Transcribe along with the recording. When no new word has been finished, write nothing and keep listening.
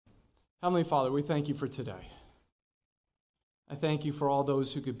Heavenly Father, we thank you for today. I thank you for all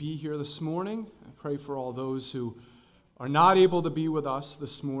those who could be here this morning. I pray for all those who are not able to be with us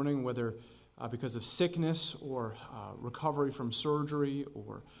this morning, whether because of sickness or recovery from surgery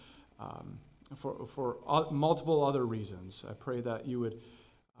or for multiple other reasons. I pray that you would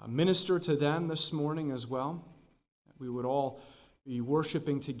minister to them this morning as well. That we would all be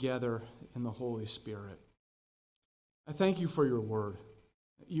worshiping together in the Holy Spirit. I thank you for your word.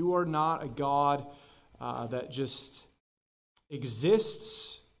 You are not a God that just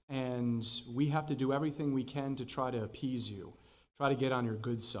exists and we have to do everything we can to try to appease you, try to get on your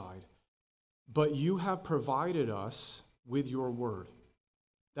good side. But you have provided us with your word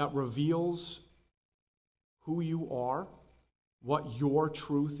that reveals who you are, what your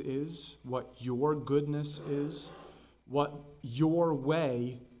truth is, what your goodness is, what your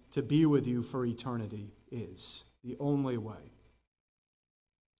way to be with you for eternity is, the only way.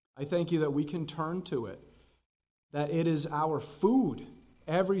 I thank you that we can turn to it, that it is our food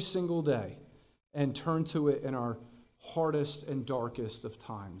every single day, and turn to it in our hardest and darkest of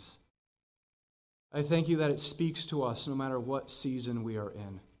times. I thank you that it speaks to us no matter what season we are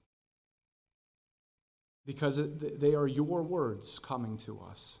in, because they are your words coming to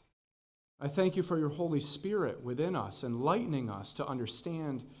us. I thank you for your Holy Spirit within us, enlightening us to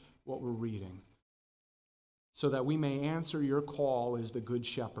understand what we're reading, so that we may answer your call as the Good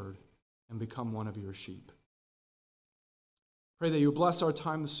Shepherd and become one of your sheep. Pray that you bless our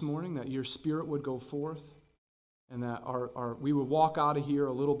time this morning, that your Spirit would go forth, and that we would walk out of here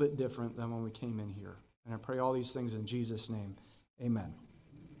a little bit different than when we came in here. And I pray all these things in Jesus' name. Amen.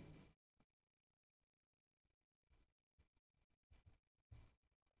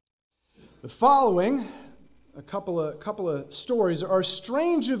 The following, a couple of stories, are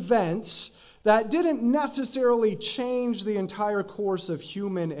strange events that didn't necessarily change the entire course of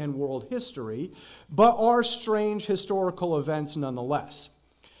human and world history, but are strange historical events nonetheless.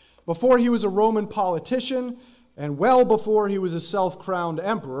 Before he was a Roman politician, and well before he was a self-crowned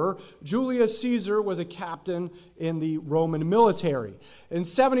emperor, Julius Caesar was a captain in the Roman military. In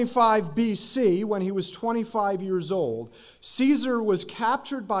 75 BC, when he was 25 years old, Caesar was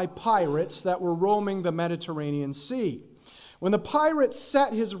captured by pirates that were roaming the Mediterranean Sea. When the pirates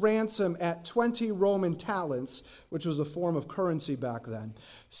set his ransom at 20 Roman talents, which was a form of currency back then,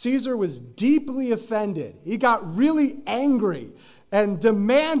 Caesar was deeply offended. He got really angry and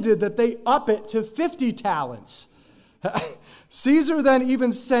demanded that they up it to 50 talents. Caesar then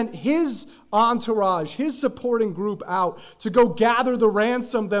even sent his entourage, his supporting group out to go gather the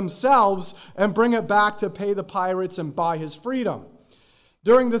ransom themselves and bring it back to pay the pirates and buy his freedom.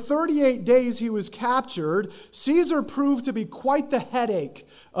 During the 38 days he was captured, Caesar proved to be quite the headache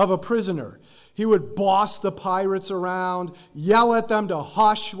of a prisoner. He would boss the pirates around, yell at them to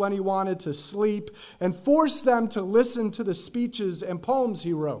hush when he wanted to sleep, and force them to listen to the speeches and poems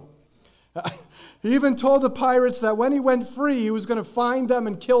he wrote. He even told the pirates that when he went free, he was going to find them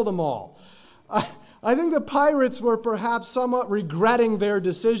and kill them all. I think the pirates were perhaps somewhat regretting their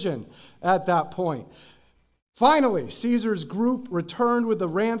decision at that point. Finally, Caesar's group returned with the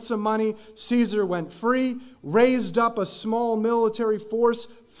ransom money. Caesar went free, raised up a small military force,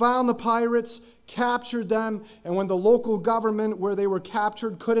 found the pirates, captured them, and when the local government where they were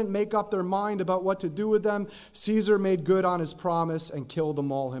captured couldn't make up their mind about what to do with them, Caesar made good on his promise and killed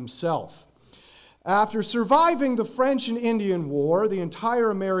them all himself. After surviving the French and Indian War, the entire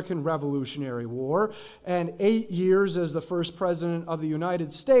American Revolutionary War, and 8 years as the first president of the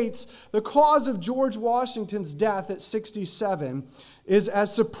United States, the cause of George Washington's death at 67 is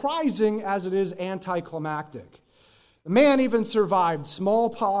as surprising as it is anticlimactic. The man even survived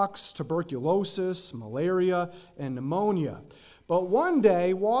smallpox, tuberculosis, malaria, and pneumonia. But one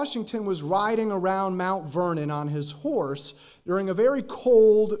day, Washington was riding around Mount Vernon on his horse during a very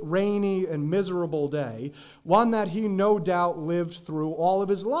cold, rainy, and miserable day, one that he no doubt lived through all of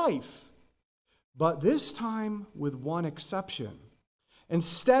his life. But this time with one exception.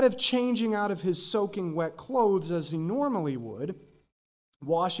 Instead of changing out of his soaking wet clothes as he normally would,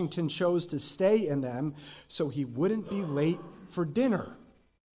 Washington chose to stay in them so he wouldn't be late for dinner.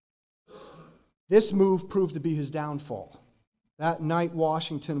 This move proved to be his downfall. That night,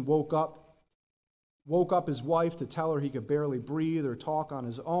 Washington woke up his wife to tell her he could barely breathe or talk on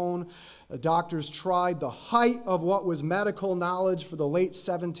his own. The doctors tried the height of what was medical knowledge for the late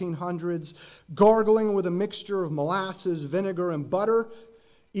 1700s, gargling with a mixture of molasses, vinegar, and butter,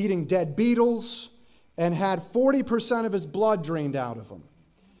 eating dead beetles, and had 40% of his blood drained out of him.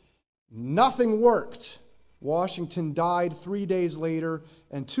 Nothing worked. Washington died 3 days later,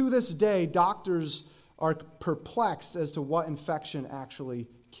 and to this day, doctors are perplexed as to what infection actually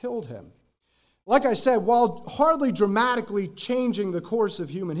killed him. Like I said, while hardly dramatically changing the course of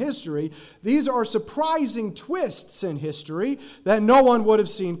human history, these are surprising twists in history that no one would have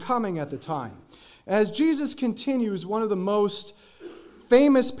seen coming at the time. As Jesus continues one of the most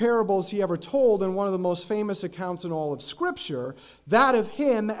famous parables he ever told and one of the most famous accounts in all of Scripture, that of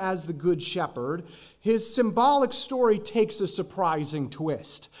him as the Good Shepherd, his symbolic story takes a surprising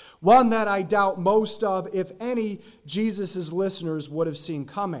twist, one that I doubt most of, if any, Jesus' listeners would have seen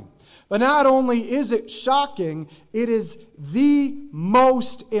coming. But not only is it shocking, it is the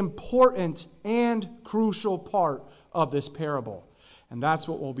most important and crucial part of this parable. And that's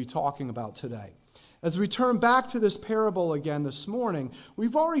what we'll be talking about today. As we turn back to this parable again this morning,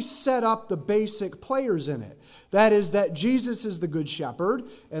 we've already set up the basic players in it. That is that Jesus is the Good Shepherd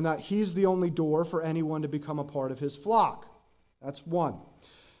and that he's the only door for anyone to become a part of his flock. That's one.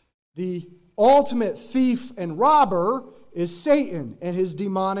 The ultimate thief and robber is Satan and his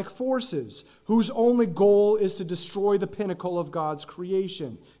demonic forces, whose only goal is to destroy the pinnacle of God's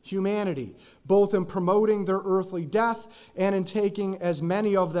creation, humanity, both in promoting their earthly death and in taking as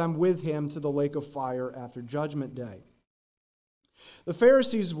many of them with him to the lake of fire after Judgment Day. The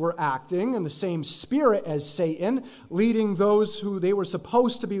Pharisees were acting in the same spirit as Satan, leading those who they were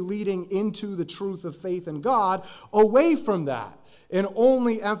supposed to be leading into the truth of faith in God away from that, and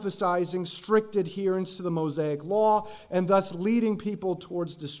only emphasizing strict adherence to the Mosaic law, and thus leading people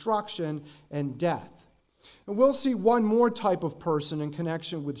towards destruction and death. And we'll see one more type of person in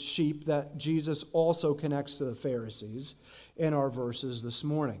connection with sheep that Jesus also connects to the Pharisees in our verses this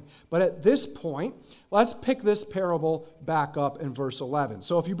morning. But at this point, let's pick this parable back up in verse 11.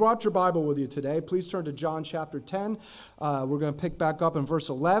 So if you brought your Bible with you today, please turn to John chapter 10. We're going to pick back up in verse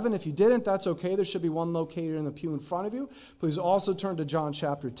 11. If you didn't, that's okay. There should be one located in the pew in front of you. Please also turn to John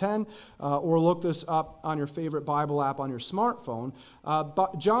chapter 10 or look this up on your favorite Bible app on your smartphone.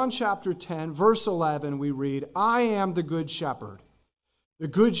 But John chapter 10, verse 11, we read, "I am the good shepherd. The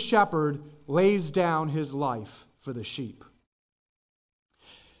good shepherd lays down his life for the sheep."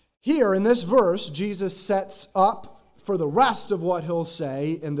 Here in this verse, Jesus sets up for the rest of what he'll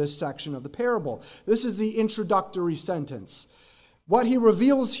say in this section of the parable. This is the introductory sentence. What he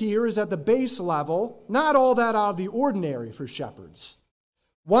reveals here is at the base level, not all that out of the ordinary for shepherds.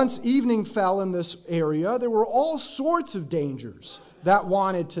 Once evening fell in this area, there were all sorts of dangers that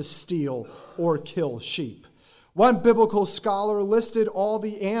wanted to steal or kill sheep. One biblical scholar listed all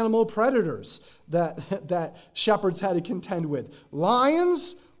the animal predators that shepherds had to contend with: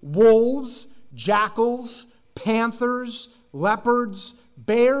 lions, wolves, jackals, panthers, leopards,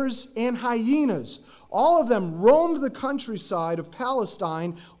 bears, and hyenas. All of them roamed the countryside of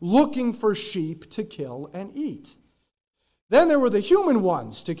Palestine looking for sheep to kill and eat. Then there were the human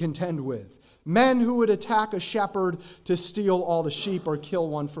ones to contend with, men who would attack a shepherd to steal all the sheep or kill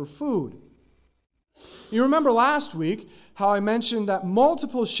one for food. You remember last week how I mentioned that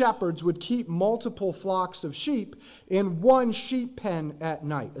multiple shepherds would keep multiple flocks of sheep in one sheep pen at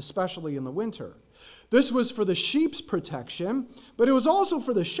night, especially in the winter. This was for the sheep's protection, but it was also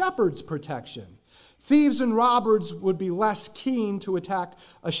for the shepherd's protection. Thieves and robbers would be less keen to attack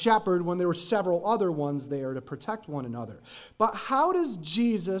a shepherd when there were several other ones there to protect one another. But how does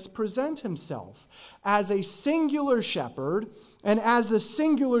Jesus present himself? As a singular shepherd, and as the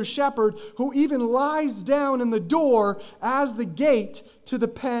singular shepherd who even lies down in the door as the gate to the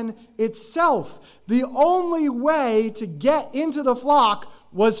pen itself. The only way to get into the flock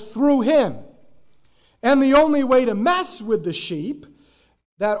was through him. And the only way to mess with the sheep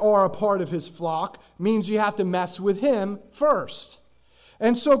that are a part of his flock means you have to mess with him first.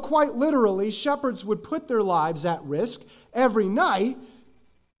 And so quite literally, shepherds would put their lives at risk every night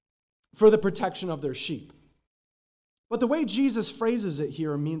for the protection of their sheep. But the way Jesus phrases it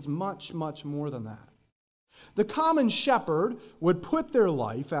here means much, much more than that. The common shepherd would put their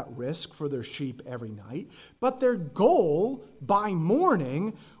life at risk for their sheep every night, but their goal by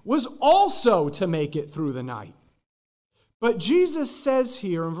morning was also to make it through the night. But Jesus says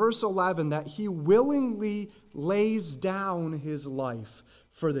here in verse 11 that he willingly lays down his life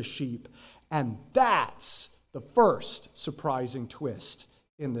for the sheep. And that's the first surprising twist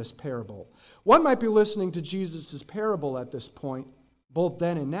in this parable. One might be listening to Jesus' parable at this point, both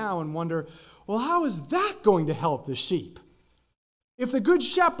then and now, and wonder, well, how is that going to help the sheep? If the good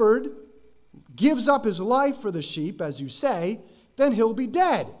shepherd gives up his life for the sheep, as you say, then he'll be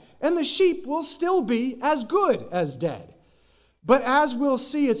dead, and the sheep will still be as good as dead. But as we'll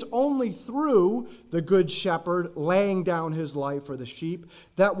see, it's only through the good shepherd laying down his life for the sheep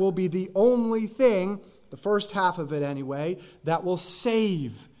that will be the only thing, the first half of it anyway, that will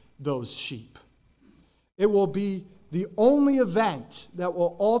save those sheep. It will be the only event that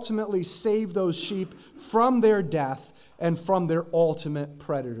will ultimately save those sheep from their death and from their ultimate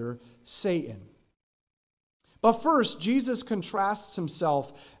predator, Satan. But first, Jesus contrasts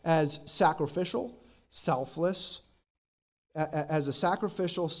himself as sacrificial, selfless, as a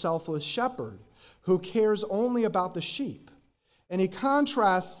sacrificial, selfless shepherd who cares only about the sheep. And he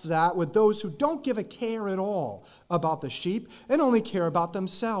contrasts that with those who don't give a care at all about the sheep and only care about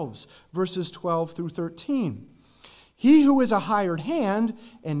themselves. Verses 12 through 13. He who is a hired hand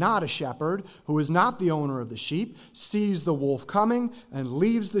and not a shepherd, who is not the owner of the sheep, sees the wolf coming and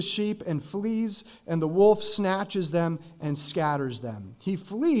leaves the sheep and flees, and the wolf snatches them and scatters them. He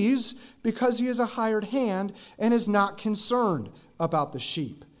flees because he is a hired hand and is not concerned about the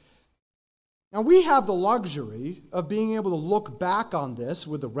sheep. Now, we have the luxury of being able to look back on this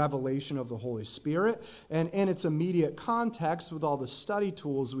with the revelation of the Holy Spirit and in its immediate context with all the study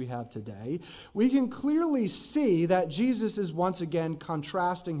tools we have today. We can clearly see that Jesus is once again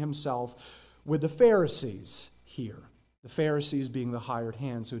contrasting himself with the Pharisees here. The Pharisees being the hired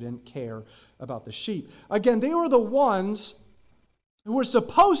hands who didn't care about the sheep. Again, they were the ones who were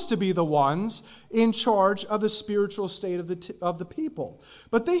supposed to be the ones in charge of the spiritual state of the people.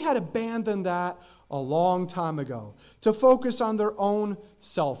 But they had abandoned that a long time ago to focus on their own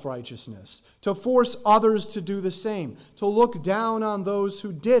self-righteousness, to force others to do the same, to look down on those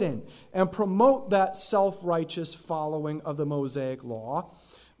who didn't, and promote that self-righteous following of the Mosaic law.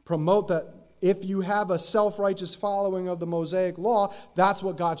 Promote that if you have a self-righteous following of the Mosaic law, that's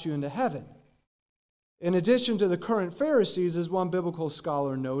what got you into heaven. In addition to the current Pharisees, as one biblical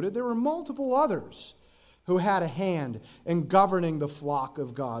scholar noted, there were multiple others who had a hand in governing the flock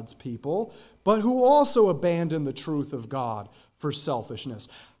of God's people, but who also abandoned the truth of God for selfishness.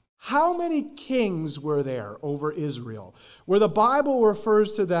 How many kings were there over Israel, where the Bible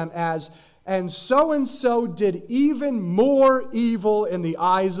refers to them as, and so did even more evil in the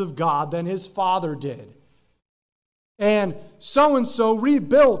eyes of God than his father did? And so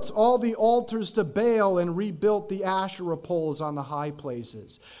rebuilt all the altars to Baal and rebuilt the Asherah poles on the high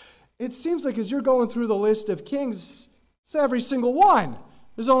places. It seems like as you're going through the list of kings, it's every single one.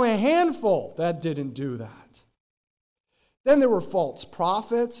 There's only a handful that didn't do that. Then there were false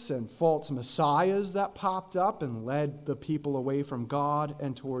prophets and false messiahs that popped up and led the people away from God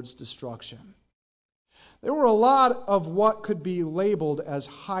and towards destruction. There were a lot of what could be labeled as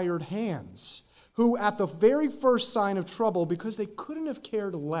hired hands, who at the very first sign of trouble, because they couldn't have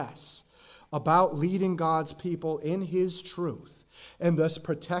cared less about leading God's people in his truth and thus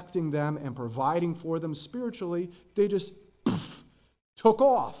protecting them and providing for them spiritually, they just took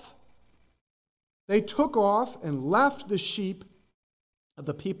off. They took off and left the sheep of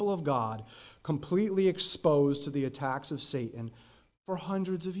the people of God completely exposed to the attacks of Satan for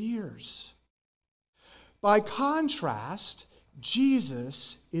hundreds of years. By contrast,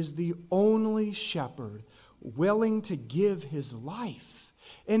 Jesus is the only shepherd willing to give his life.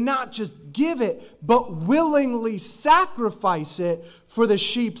 And not just give it, but willingly sacrifice it for the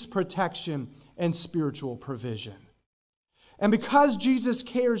sheep's protection and spiritual provision. And because Jesus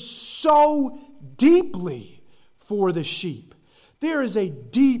cares so deeply for the sheep, there is a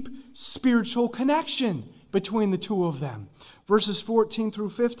deep spiritual connection between the two of them. Verses 14 through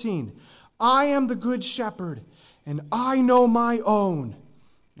 15. I am the good shepherd, and I know my own,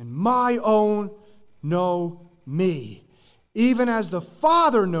 and my own know me, even as the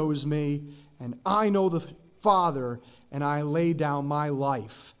Father knows me, and I know the Father, and I lay down my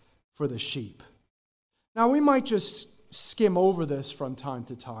life for the sheep. Now, we might just skim over this from time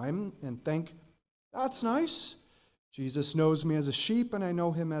to time and think, that's nice. Jesus knows me as a sheep, and I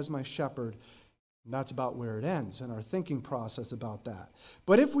know him as my shepherd. And that's about where it ends in our thinking process about that.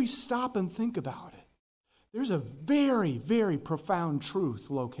 But if we stop and think about it, there's a very, very profound truth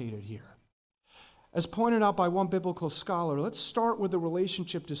located here. As pointed out by one biblical scholar, let's start with the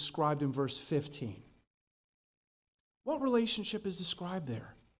relationship described in verse 15. What relationship is described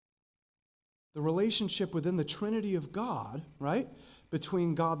there? The relationship within the Trinity of God, right?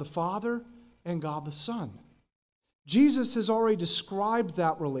 Between God the Father and God the Son. Jesus has already described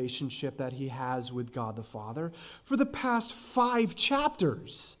that relationship that he has with God the Father for the past 5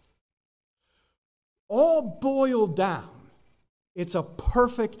 chapters. All boiled down, it's a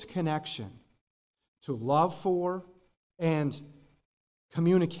perfect connection to love for and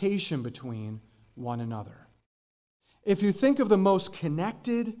communication between one another. If you think of the most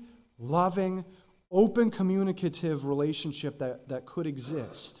connected, loving, open, communicative relationship that could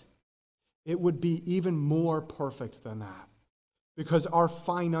exist, it would be even more perfect than that, because our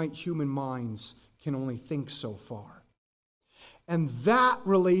finite human minds can only think so far. And that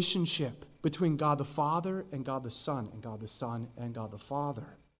relationship between God the Father and God the Son, and God the Son and God the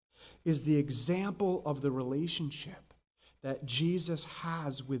Father, is the example of the relationship that Jesus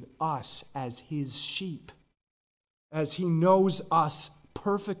has with us as his sheep, as he knows us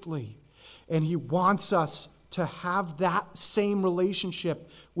perfectly, and he wants us to have that same relationship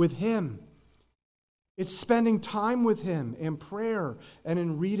with him. It's spending time with him in prayer and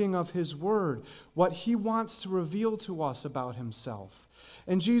in reading of his word, what he wants to reveal to us about himself.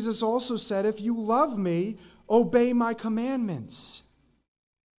 And Jesus also said, if you love me, obey my commandments.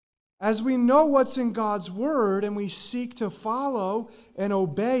 As we know what's in God's word and we seek to follow and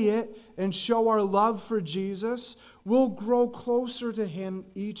obey it and show our love for Jesus, we'll grow closer to him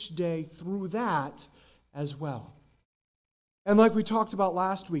each day through that as well. And like we talked about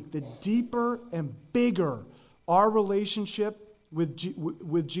last week, the deeper and bigger our relationship with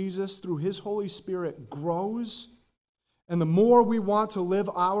Jesus through his Holy Spirit grows, and the more we want to live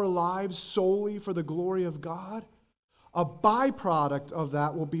our lives solely for the glory of God, a byproduct of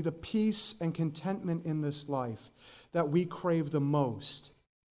that will be the peace and contentment in this life that we crave the most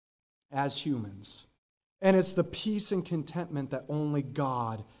as humans. And it's the peace and contentment that only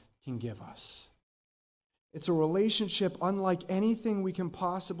God can give us. It's a relationship unlike anything we can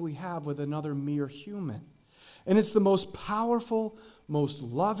possibly have with another mere human. And it's the most powerful, most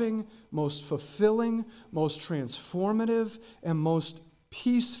loving, most fulfilling, most transformative, and most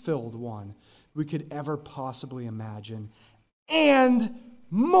peace-filled one we could ever possibly imagine. And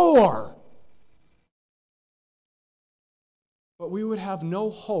more. But we would have no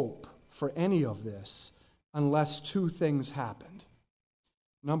hope for any of this unless two things happened.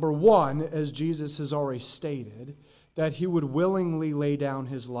 Number one, as Jesus has already stated, that he would willingly lay down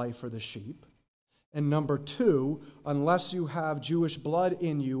his life for the sheep. And number two, unless you have Jewish blood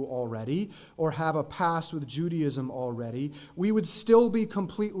in you already or have a past with Judaism already, we would still be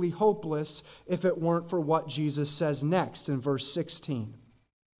completely hopeless if it weren't for what Jesus says next in verse 16.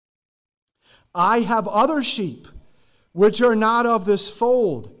 I have other sheep which are not of this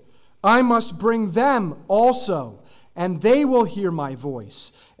fold. I must bring them also, and they will hear my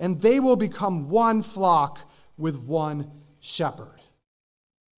voice, and they will become one flock with one shepherd.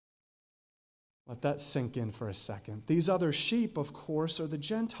 Let that sink in for a second. These other sheep, of course, are the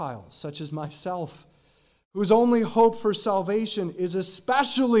Gentiles, such as myself, whose only hope for salvation is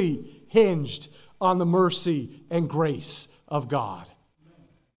especially hinged on the mercy and grace of God.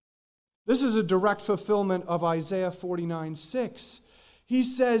 This is a direct fulfillment of Isaiah 49:6. He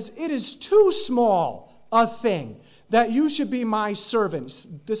says, it is too small a thing that you should be my servants.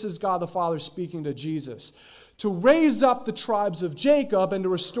 This is God the Father speaking to Jesus. To raise up the tribes of Jacob and to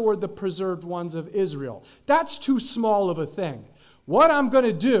restore the preserved ones of Israel. That's too small of a thing. What I'm going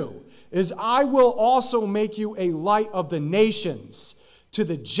to do is I will also make you a light of the nations, to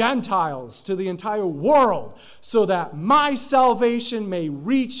the Gentiles, to the entire world, so that my salvation may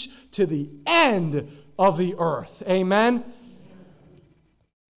reach to the end of the earth. Amen?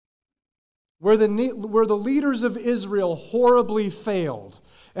 Where the leaders of Israel horribly failed,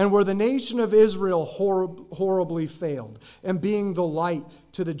 and where the nation of Israel horribly failed, and being the light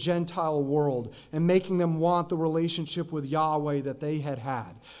to the Gentile world, and making them want the relationship with Yahweh that they had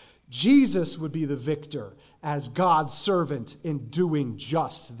had, Jesus would be the victor as God's servant in doing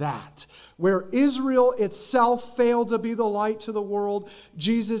just that. Where Israel itself failed to be the light to the world,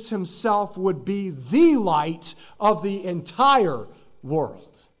 Jesus himself would be the light of the entire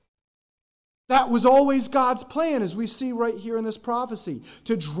world. That was always God's plan, as we see right here in this prophecy,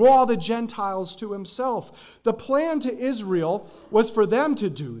 to draw the Gentiles to himself. The plan to Israel was for them to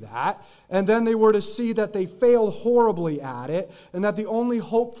do that, and then they were to see that they failed horribly at it, and that the only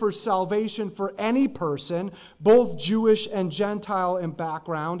hope for salvation for any person, both Jewish and Gentile in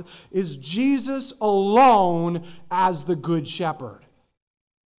background, is Jesus alone as the Good Shepherd.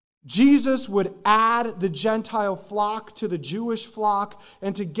 Jesus would add the Gentile flock to the Jewish flock,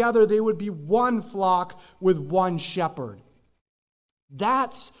 and together they would be one flock with one shepherd.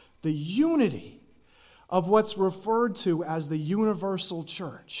 That's the unity of what's referred to as the universal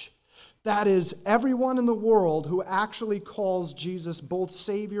church. That is, everyone in the world who actually calls Jesus both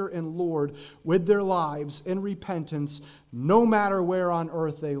Savior and Lord with their lives in repentance, no matter where on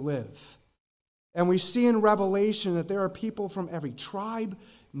earth they live. And we see in Revelation that there are people from every tribe,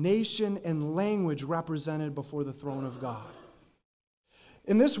 nation, and language represented before the throne of God.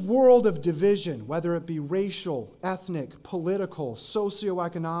 In this world of division, whether it be racial, ethnic, political,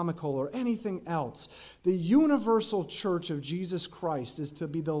 socioeconomical, or anything else, the universal church of Jesus Christ is to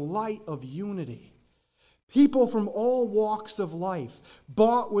be the light of unity. People from all walks of life,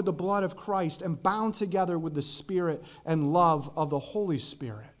 bought with the blood of Christ and bound together with the Spirit and love of the Holy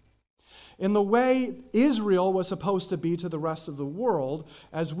Spirit. in the way Israel was supposed to be to the rest of the world,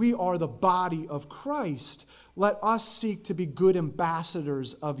 as we are the body of Christ, let us seek to be good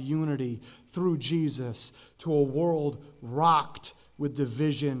ambassadors of unity through Jesus to a world rocked with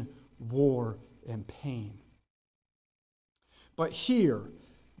division, war, and pain. But here,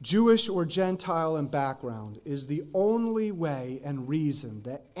 Jewish or Gentile in background, is the only way and reason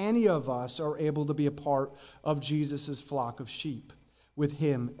that any of us are able to be a part of Jesus' flock of sheep, with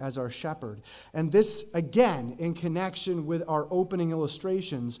him as our shepherd. And this, again, in connection with our opening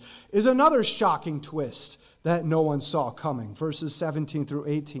illustrations, is another shocking twist that no one saw coming. Verses 17 through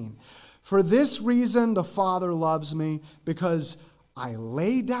 18. For this reason the Father loves me, because I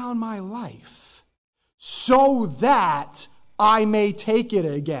lay down my life so that I may take it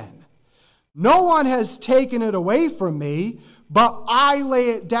again. No one has taken it away from me, but I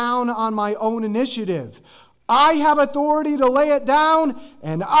lay it down on my own initiative. I have authority to lay it down,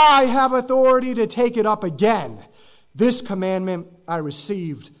 and I have authority to take it up again. This commandment I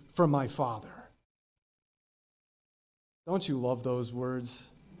received from my Father. Don't you love those words?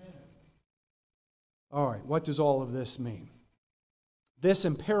 All right, what does all of this mean? This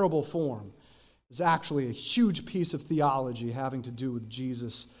in parable form is actually a huge piece of theology having to do with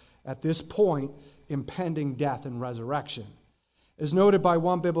Jesus at this point, impending death and resurrection. As noted by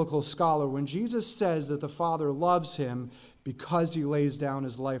one biblical scholar, when Jesus says that the Father loves him because he lays down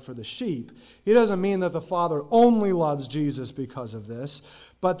his life for the sheep, he doesn't mean that the Father only loves Jesus because of this,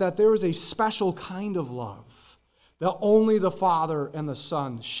 but that there is a special kind of love that only the Father and the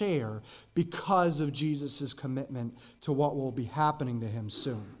Son share because of Jesus' commitment to what will be happening to him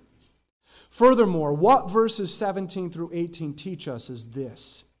soon. Furthermore, what verses 17 through 18 teach us is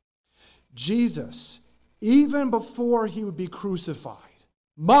this. Jesus, even before he would be crucified,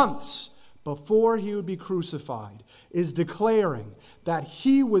 months before he would be crucified, is declaring that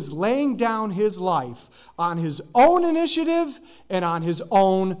he was laying down his life on his own initiative and on his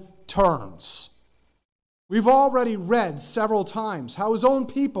own terms. We've already read several times how his own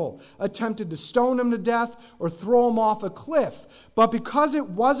people attempted to stone him to death or throw him off a cliff. But because it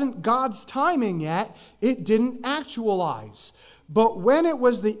wasn't God's timing yet, it didn't actualize. But when it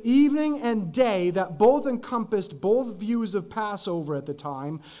was the evening and day that both encompassed both views of Passover at the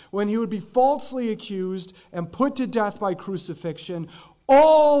time, when he would be falsely accused and put to death by crucifixion,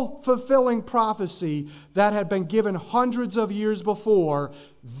 all fulfilling prophecy that had been given hundreds of years before,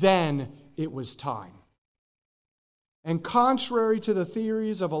 then it was time. And contrary to the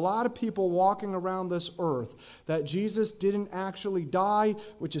theories of a lot of people walking around this earth, that Jesus didn't actually die,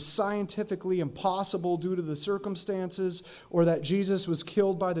 which is scientifically impossible due to the circumstances, or that Jesus was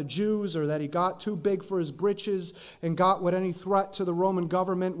killed by the Jews, or that he got too big for his britches and got what any threat to the Roman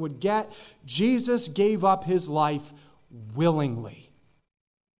government would get, Jesus gave up his life willingly.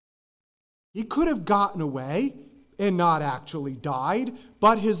 He could have gotten away and not actually died,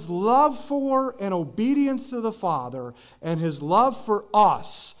 but his love for and obedience to the Father and his love for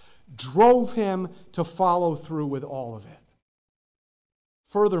us drove him to follow through with all of it.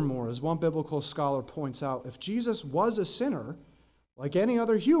 Furthermore, as one biblical scholar points out, if Jesus was a sinner, like any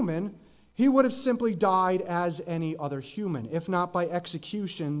other human, he would have simply died as any other human, if not by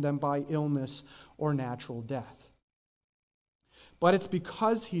execution, then by illness or natural death. But it's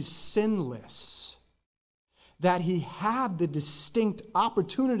because he's sinless that he had the distinct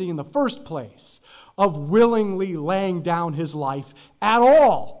opportunity in the first place of willingly laying down his life at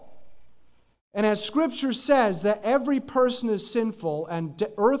all. And as Scripture says that every person is sinful and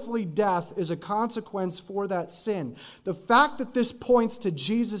earthly death is a consequence for that sin, the fact that this points to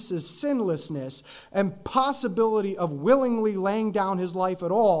Jesus' sinlessness and possibility of willingly laying down his life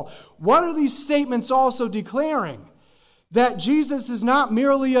at all, what are these statements also declaring? That Jesus is not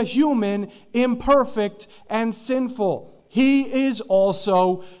merely a human, imperfect, and sinful. He is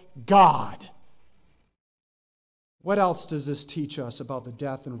also God. What else does this teach us about the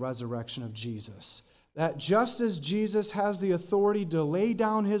death and resurrection of Jesus? That just as Jesus has the authority to lay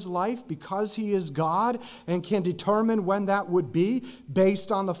down his life because he is God and can determine when that would be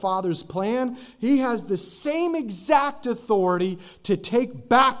based on the Father's plan, he has the same exact authority to take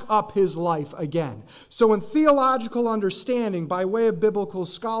back up his life again. So in theological understanding, by way of biblical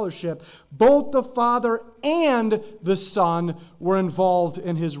scholarship, both the Father and the Son were involved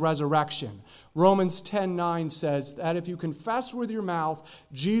in his resurrection. Romans 10:9 says that if you confess with your mouth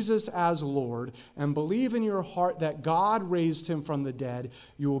Jesus as Lord and believe in your heart that God raised him from the dead,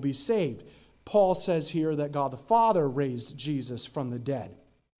 you will be saved. Paul says here that God the Father raised Jesus from the dead.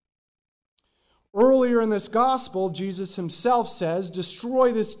 Earlier in this gospel, Jesus himself says,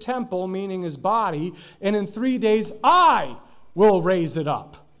 destroy this temple, meaning his body, and in 3 days I will raise it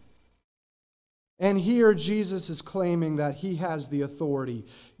up. And here Jesus is claiming that he has the authority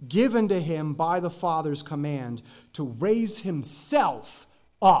given to him by the Father's command to raise himself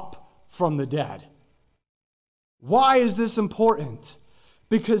up from the dead. Why is this important?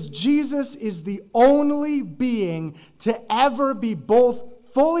 Because Jesus is the only being to ever be both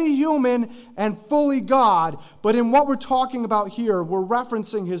fully human and fully God. But in what we're talking about here, we're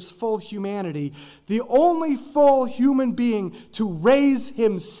referencing his full humanity. The only full human being to raise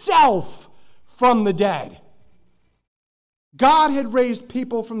himself from the dead. God had raised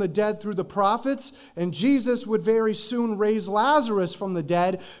people from the dead through the prophets, and Jesus would very soon raise Lazarus from the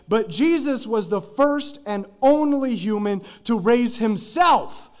dead. But Jesus was the first and only human to raise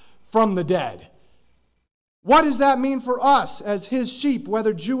himself from the dead. What does that mean for us as his sheep,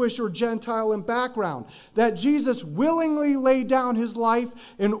 whether Jewish or Gentile in background? That Jesus willingly laid down his life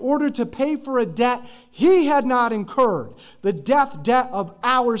in order to pay for a debt he had not incurred, the death debt of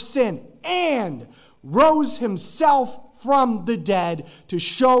our sin, and rose himself from the dead to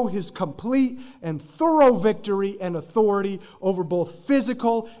show his complete and thorough victory and authority over both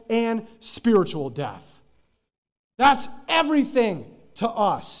physical and spiritual death. That's everything to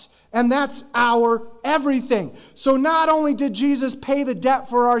us. And that's our everything. So not only did Jesus pay the debt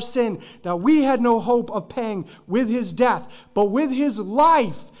for our sin that we had no hope of paying with his death, but with his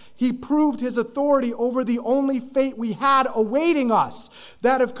life, he proved his authority over the only fate we had awaiting us,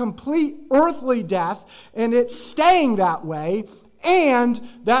 that of complete earthly death, and it's staying that way, and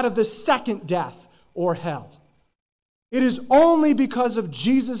that of the second death, or hell. It is only because of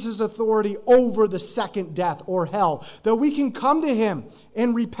Jesus' authority over the second death, or hell, that we can come to him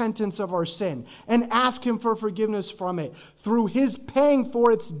in repentance of our sin and ask him for forgiveness from it through his paying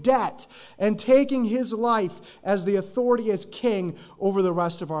for its debt and taking his life as the authority as king over the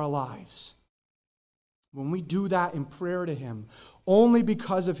rest of our lives. When we do that in prayer to him, only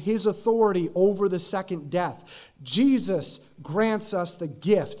because of his authority over the second death, Jesus grants us the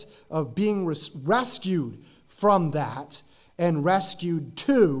gift of being rescued from that and rescued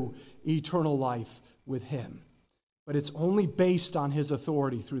to eternal life with him. But it's only based on his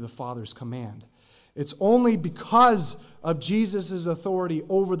authority through the Father's command. It's only because of Jesus' authority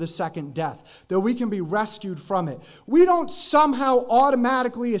over the second death that we can be rescued from it. We don't somehow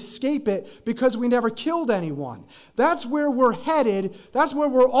automatically escape it because we never killed anyone. That's where we're headed. That's where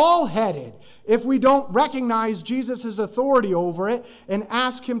we're all headed if we don't recognize Jesus' authority over it and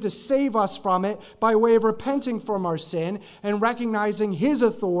ask him to save us from it by way of repenting from our sin and recognizing his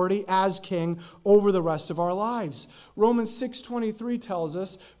authority as king over the rest of our lives. Romans 6:23 tells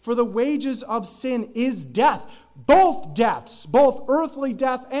us, "For the wages of sin is death." Both deaths, both earthly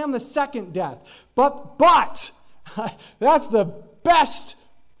death and the second death. But, that's the best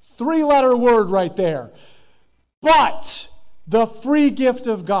three-letter word right there. But the free gift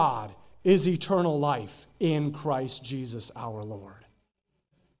of God is eternal life in Christ Jesus our Lord.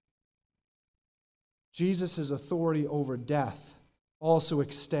 Jesus' authority over death also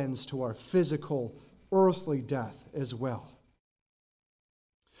extends to our physical, earthly death as well.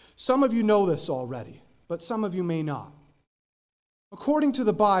 Some of you know this already, but some of you may not. According to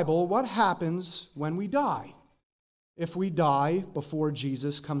the Bible, what happens when we die? If we die before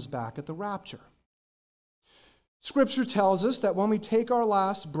Jesus comes back at the rapture. Scripture tells us that when we take our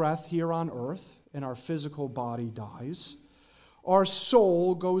last breath here on earth and our physical body dies, our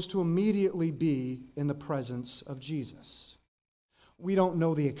soul goes to immediately be in the presence of Jesus. We don't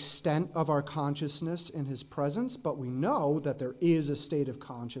know the extent of our consciousness in his presence, but we know that there is a state of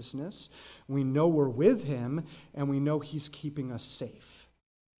consciousness. We know we're with him, and we know he's keeping us safe.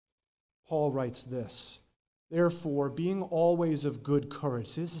 Paul writes this, "Therefore, being always of good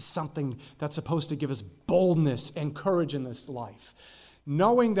courage." This is something that's supposed to give us boldness and courage in this life.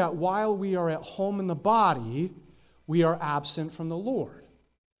 "Knowing that while we are at home in the body, we are absent from the Lord.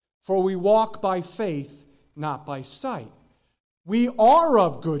 For we walk by faith, not by sight. We are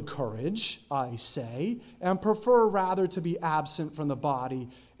of good courage, I say, and prefer rather to be absent from the body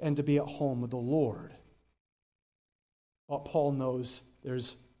and to be at home with the Lord." But Paul knows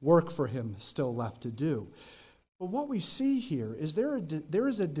there's work for him still left to do. But what we see here is there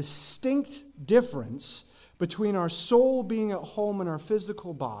is a distinct difference between our soul being at home in our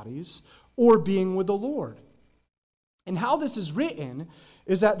physical bodies or being with the Lord. And how this is written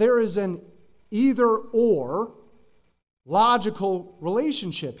is that there is an either-or logical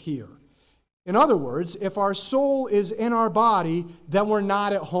relationship here. In other words, if our soul is in our body, then we're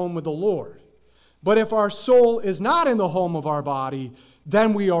not at home with the Lord. But if our soul is not in the home of our body,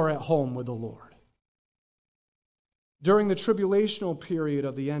 then we are at home with the Lord. During the tribulational period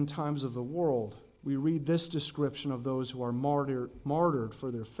of the end times of the world, we read this description of those who are martyred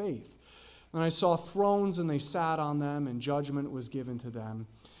for their faith. And I saw thrones, and they sat on them, and judgment was given to them.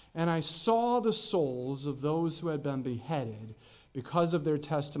 And I saw the souls of those who had been beheaded because of their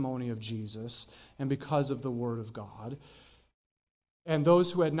testimony of Jesus and because of the word of God, and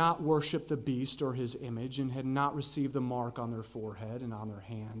those who had not worshipped the beast or his image and had not received the mark on their forehead and on their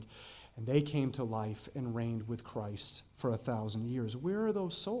hand. And they came to life and reigned with Christ for 1,000 years. Where are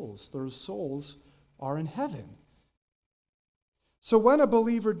those souls? Those souls are in heaven. So when a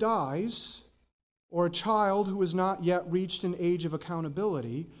believer dies, or a child who has not yet reached an age of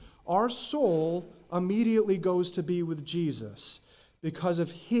accountability, our soul immediately goes to be with Jesus because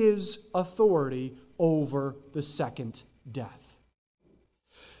of his authority over the second death.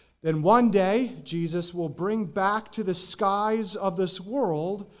 Then one day, Jesus will bring back to the skies of this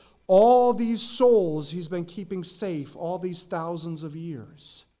world all these souls he's been keeping safe all these thousands of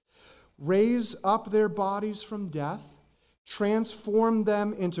years, raise up their bodies from death, transform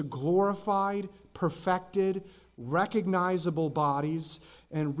them into glorified, perfected, recognizable bodies,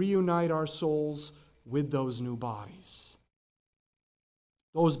 and reunite our souls with those new bodies.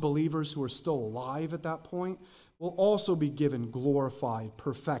 Those believers who are still alive at that point will also be given glorified,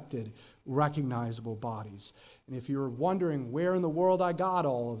 perfected, recognizable bodies. And if you're wondering where in the world I got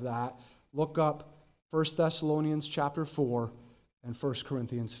all of that, look up 1 Thessalonians chapter 4 and 1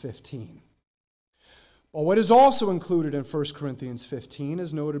 Corinthians 15. Well, what is also included in 1 Corinthians 15,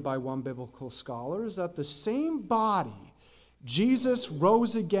 as noted by one biblical scholar, is that the same body Jesus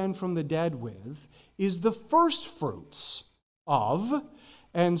rose again from the dead with is the first fruits of,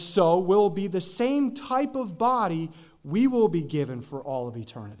 and so will be the same type of body we will be given for all of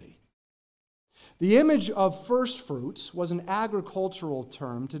eternity. The image of first fruits was an agricultural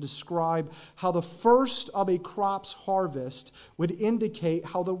term to describe how the first of a crop's harvest would indicate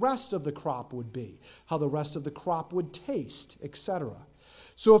how the rest of the crop would be, how the rest of the crop would taste, etc.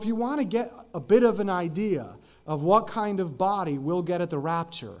 So if you want to get a bit of an idea of what kind of body we'll get at the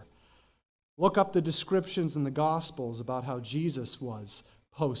rapture, look up the descriptions in the Gospels about how Jesus was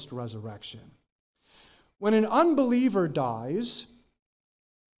post-resurrection. When an unbeliever dies,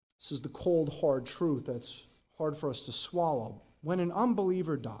 this is the cold, hard truth that's hard for us to swallow. When an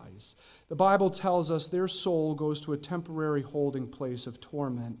unbeliever dies, the Bible tells us their soul goes to a temporary holding place of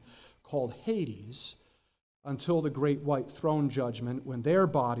torment called Hades until the great white throne judgment, when their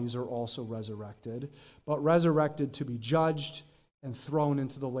bodies are also resurrected, but resurrected to be judged and thrown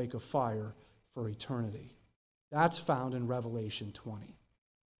into the lake of fire for eternity. That's found in Revelation 20.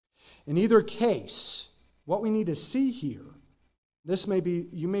 In either case, what we need to see here,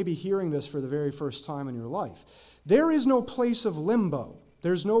 you may be hearing this for the very first time in your life. There is no place of limbo.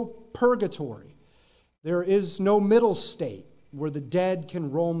 There's no purgatory. There is no middle state where the dead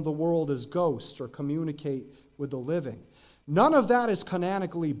can roam the world as ghosts or communicate with the living. None of that is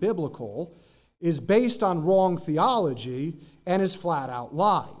canonically biblical, is based on wrong theology, and is flat out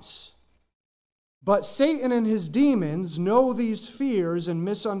lies. But Satan and his demons know these fears and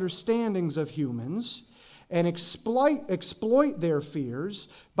misunderstandings of humans and exploit their fears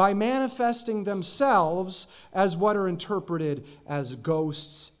by manifesting themselves as what are interpreted as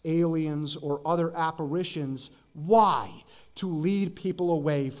ghosts, aliens, or other apparitions. Why? To lead people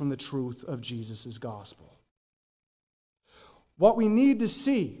away from the truth of Jesus' gospel. What we need to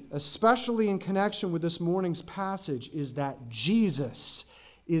see, especially in connection with this morning's passage, is that Jesus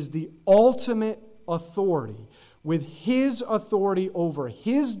is the ultimate authority, with his authority over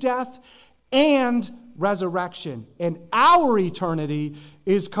his death and resurrection. And our eternity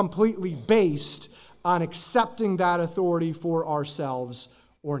is completely based on accepting that authority for ourselves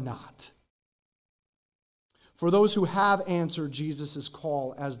or not. For those who have answered Jesus'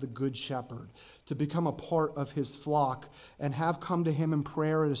 call as the Good Shepherd to become a part of his flock and have come to him in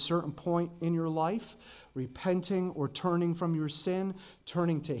prayer at a certain point in your life, repenting or turning from your sin,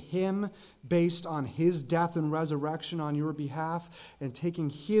 turning to him based on his death and resurrection on your behalf, and taking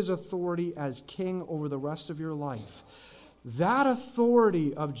his authority as king over the rest of your life, that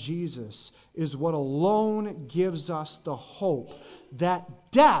authority of Jesus is what alone gives us the hope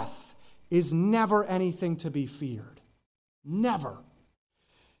that death is never anything to be feared. Never.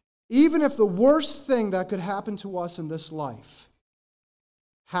 Even if the worst thing that could happen to us in this life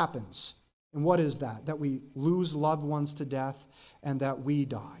happens, and what is that? That we lose loved ones to death and that we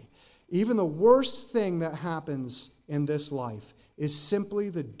die. Even the worst thing that happens in this life is simply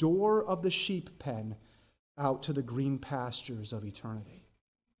the door of the sheep pen out to the green pastures of eternity.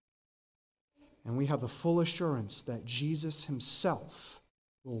 And we have the full assurance that Jesus himself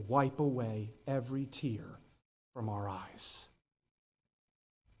will wipe away every tear from our eyes.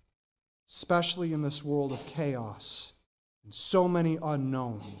 Especially in this world of chaos and so many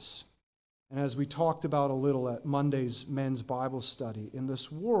unknowns And as we talked about a little at Monday's men's Bible study, in this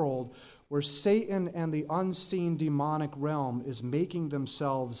world where Satan and the unseen demonic realm is making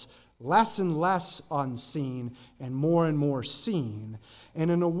themselves less and less unseen and more seen, and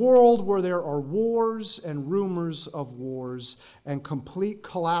in a world where there are wars and rumors of wars and complete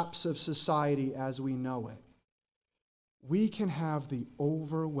collapse of society as we know it, we can have the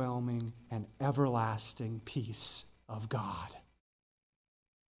overwhelming and everlasting peace of God.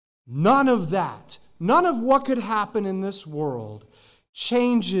 None of that, none of what could happen in this world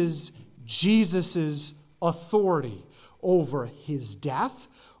changes Jesus' authority over his death,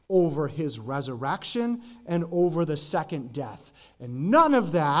 over his resurrection, and over the second death. And none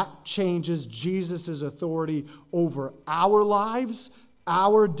of that changes Jesus' authority over our lives,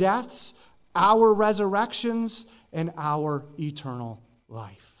 our deaths, our resurrections, and our eternal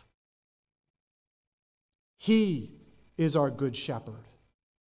life. He is our good shepherd.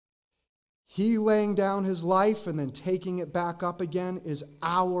 He laying down his life and then taking it back up again is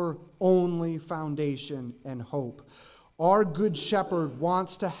our only foundation and hope. Our good shepherd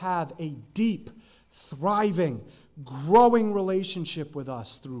wants to have a deep, thriving, growing relationship with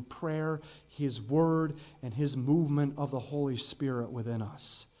us through prayer, his word, and his movement of the Holy Spirit within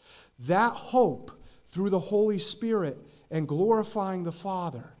us. That hope through the Holy Spirit and glorifying the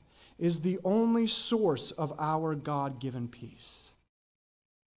Father is the only source of our God-given peace.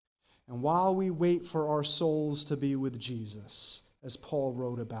 And while we wait for our souls to be with Jesus, as Paul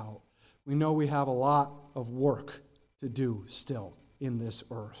wrote about, we know we have a lot of work to do still in this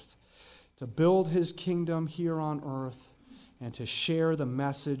earth, to build his kingdom here on earth and to share the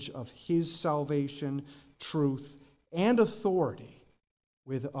message of his salvation, truth, and authority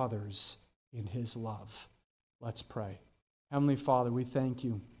with others in his love. Let's pray. Heavenly Father, we thank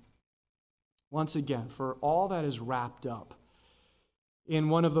you once again for all that is wrapped up in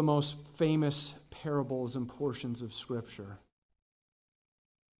one of the most famous parables and portions of Scripture.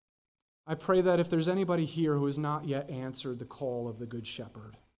 I pray that if there's anybody here who has not yet answered the call of the Good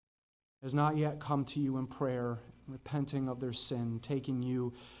Shepherd, has not yet come to you in prayer, repenting of their sin, taking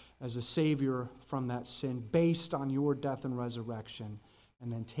you as a Savior from that sin based on your death and resurrection,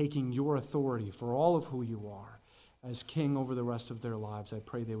 and then taking your authority for all of who you are as King over the rest of their lives, I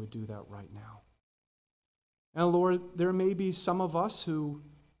pray they would do that right now. And Lord, there may be some of us who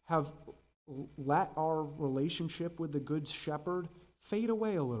have let our relationship with the Good Shepherd fade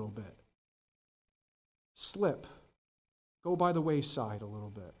away a little bit, slip, go by the wayside a little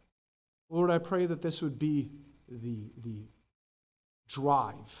bit. Lord, I pray that this would be the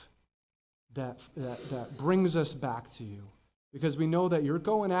drive that brings us back to you, because we know that you're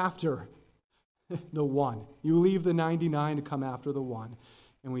going after the one. You leave the 99 to come after the one,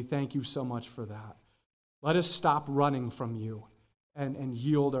 and we thank you so much for that. Let us stop running from you and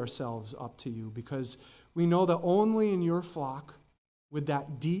yield ourselves up to you, because we know that only in your flock, with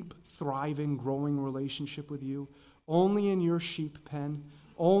that deep, thriving, growing relationship with you, only in your sheep pen,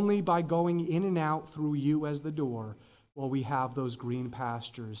 only by going in and out through you as the door, will we have those green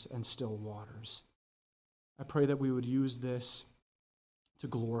pastures and still waters. I pray that we would use this to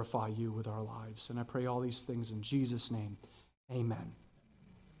glorify you with our lives. And I pray all these things in Jesus' name. Amen.